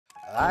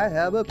I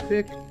have a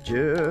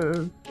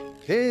picture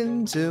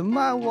pinned to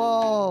my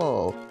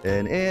wall,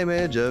 an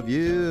image of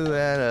you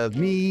and of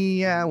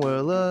me, and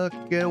we're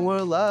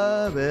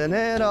loving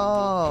it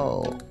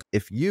all.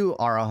 If you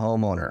are a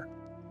homeowner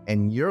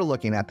and you're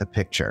looking at the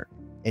picture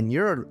and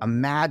you're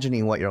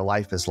imagining what your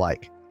life is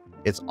like,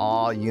 it's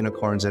all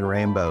unicorns and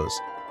rainbows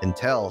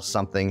until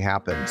something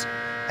happens.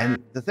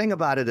 And the thing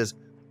about it is,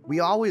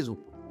 we always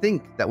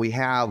think that we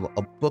have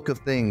a book of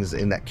things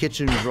in that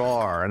kitchen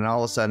drawer, and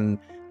all of a sudden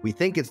we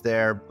think it's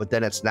there, but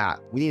then it's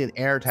not. We need an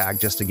air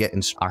tag just to get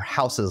in our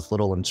house's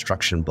little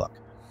instruction book.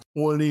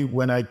 Only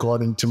when I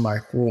got into my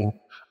home,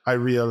 I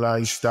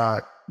realized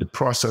that the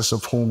process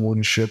of home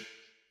ownership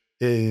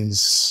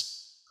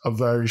is a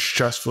very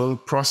stressful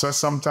process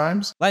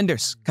sometimes.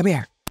 Lenders, come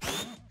here.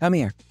 Come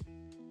here.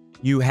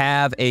 You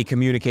have a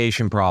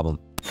communication problem.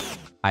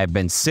 I've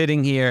been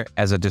sitting here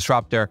as a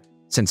disruptor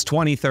since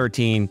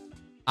 2013.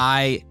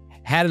 I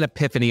had an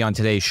epiphany on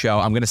today's show.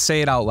 I'm going to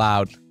say it out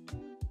loud.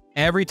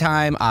 Every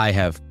time I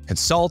have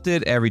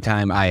consulted, every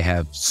time I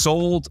have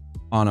sold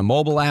on a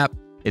mobile app,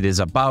 it is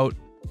about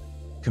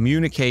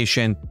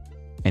communication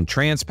and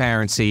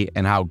transparency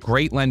and how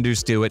great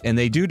lenders do it. And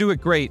they do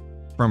it great,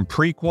 from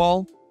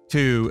prequal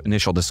to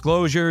initial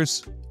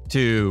disclosures,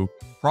 to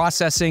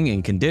processing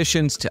and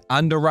conditions, to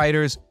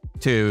underwriters,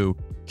 to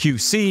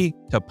QC,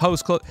 to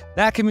post-close.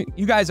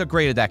 You guys are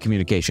great at that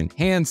communication.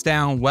 Hands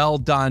down, well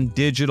done,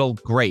 digital,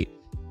 great.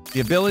 The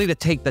ability to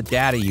take the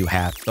data you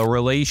have, the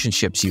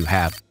relationships you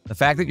have, the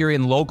fact that you're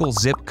in local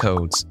zip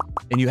codes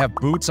and you have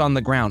boots on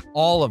the ground,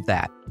 all of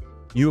that,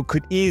 you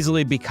could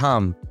easily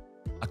become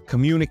a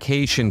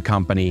communication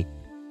company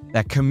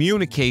that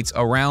communicates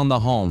around the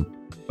home.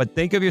 But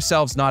think of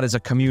yourselves not as a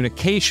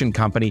communication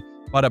company,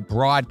 but a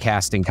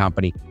broadcasting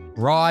company.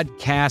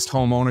 Broadcast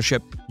home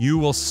ownership. You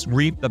will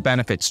reap the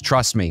benefits,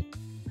 trust me.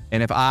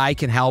 And if I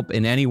can help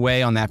in any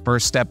way on that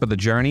first step of the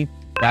journey,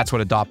 that's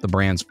what Adopt the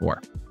Brand's for.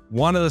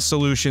 One of the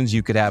solutions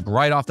you could have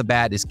right off the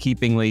bat is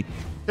Keepingly.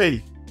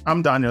 Hey,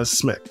 I'm Daniel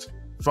Smith,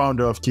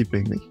 founder of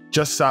Keepingly.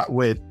 Just sat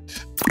with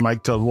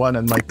Michael 1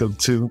 and Michael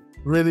 2,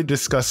 really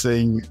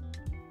discussing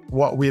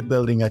what we're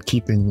building at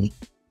Keepingly.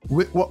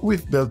 With what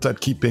we've built at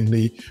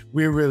Keepingly,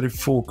 we're really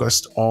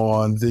focused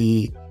on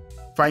the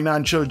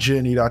financial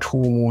journey that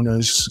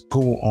homeowners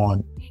go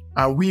on.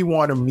 And we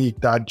want to make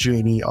that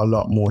journey a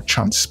lot more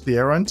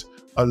transparent,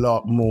 a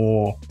lot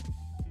more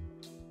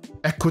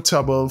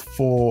equitable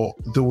for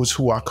those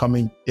who are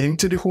coming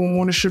into the home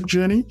ownership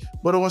journey,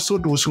 but also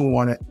those who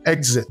want to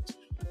exit,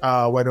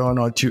 whether or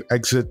not you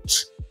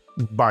exit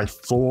by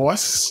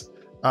force,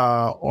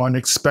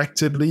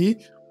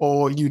 unexpectedly,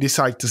 or you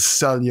decide to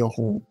sell your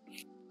home.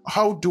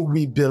 How do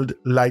we build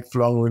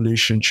lifelong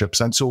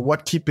relationships? And so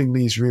what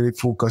Keepingly is really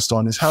focused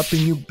on is helping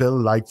you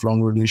build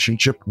lifelong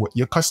relationship with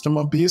your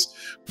customer base,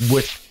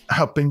 with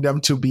helping them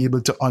to be able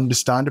to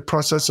understand the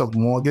process of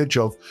mortgage,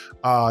 of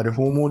the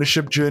home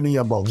ownership journey,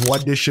 about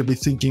what they should be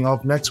thinking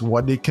of next,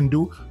 what they can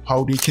do,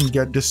 how they can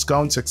get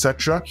discounts,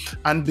 etc.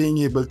 And being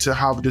able to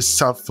have this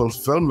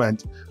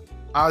self-fulfillment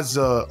as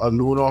a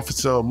loan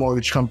officer or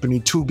mortgage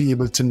company to be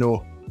able to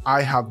know,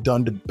 I have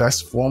done the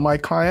best for my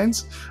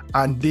clients,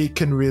 and they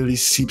can really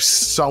sleep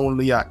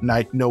soundly at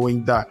night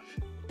knowing that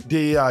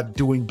they are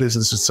doing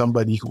business with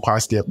somebody who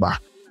has their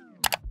back.